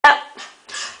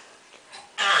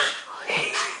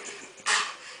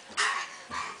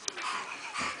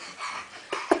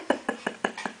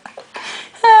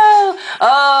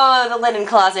Oh, the linen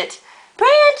closet.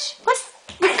 Branch, what's...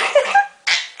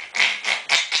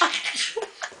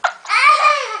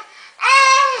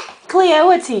 Cleo,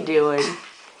 what's he doing?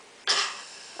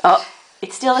 Oh,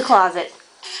 it's still the closet.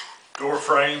 Door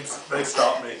frames, they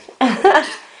stop me.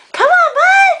 Come on,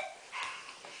 bud!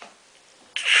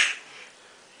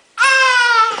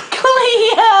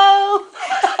 Cleo!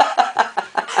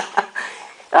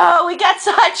 Oh, we got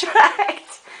sidetracked.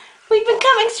 We've been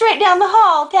coming straight down the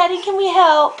hall. Daddy, can we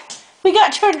help? We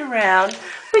got turned around.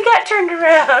 We got turned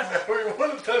around. We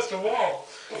want to test the wall.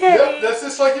 Daddy. Yep, that's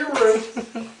just like your room.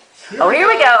 Oh, here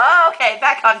we go. Oh, okay,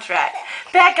 back on track.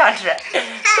 Back on track.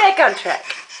 Back on track.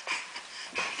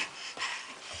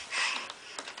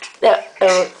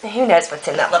 Oh, who knows what's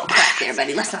in that little crack there,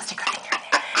 buddy? Let's not stick our finger in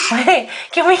there. Wait,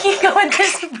 can we keep going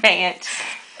this branch?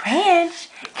 Branch,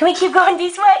 can we keep going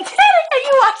this way? Are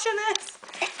you watching this?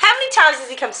 How many times has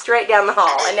he come straight down the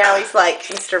hall and now he's like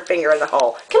Mr. Finger in the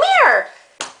hole? Come here.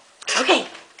 Okay.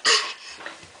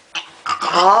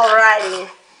 Alrighty.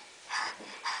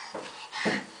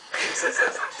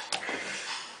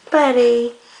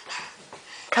 Buddy.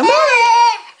 Come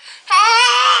on.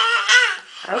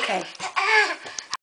 Okay.